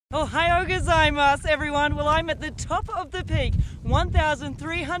Ohayou gozaimasu, everyone. Well, I'm at the top of the peak,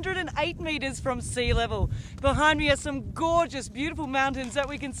 1,308 meters from sea level. Behind me are some gorgeous, beautiful mountains that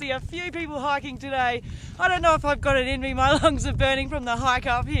we can see a few people hiking today. I don't know if I've got it in me, my lungs are burning from the hike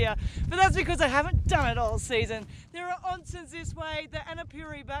up here, but that's because I haven't done it all season. There are onsens this way, the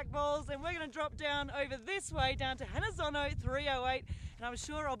Annapurri back bowls, and we're going to drop down over this way down to Hanazono 308, and I'm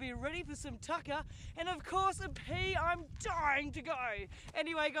sure I'll be ready for some tucker and of course a pee. I'm dying to go.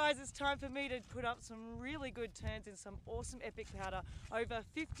 Anyway guys, it's time for me to put up some really good turns in some awesome epic powder, over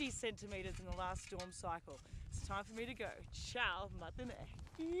 50 centimeters in the last storm cycle. It's time for me to go. Ciao,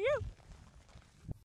 matane.